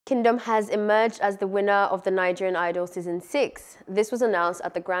Kingdom has emerged as the winner of the Nigerian Idol Season 6. This was announced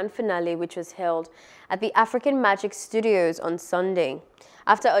at the grand finale, which was held at the African Magic Studios on Sunday.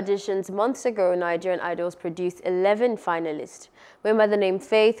 After auditions months ago, Nigerian Idols produced 11 finalists. Women by the name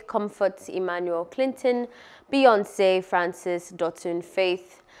Faith, Comfort, Emmanuel Clinton, Beyonce, Francis, Dotun,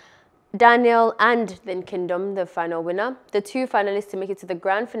 Faith, Daniel, and then Kingdom, the final winner. The two finalists to make it to the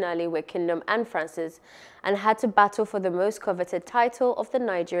grand finale were Kingdom and Francis, and had to battle for the most coveted title of the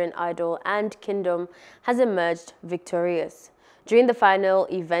Nigerian Idol, and Kingdom has emerged victorious. During the final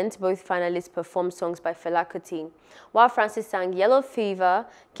event, both finalists performed songs by Fela Kuti. While Francis sang Yellow Fever,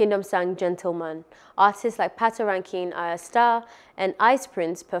 Kingdom sang Gentleman. Artists like Pato Rankin, Aya Star, and Ice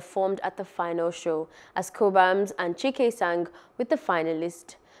Prince performed at the final show, as Cobams and Chike sang with the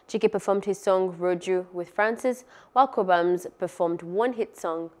finalists. Chike performed his song Roju with Francis, while Cobams performed one hit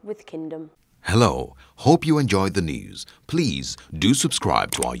song with Kingdom. Hello, hope you enjoyed the news. Please do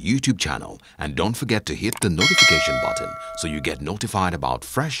subscribe to our YouTube channel and don't forget to hit the notification button so you get notified about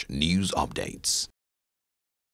fresh news updates.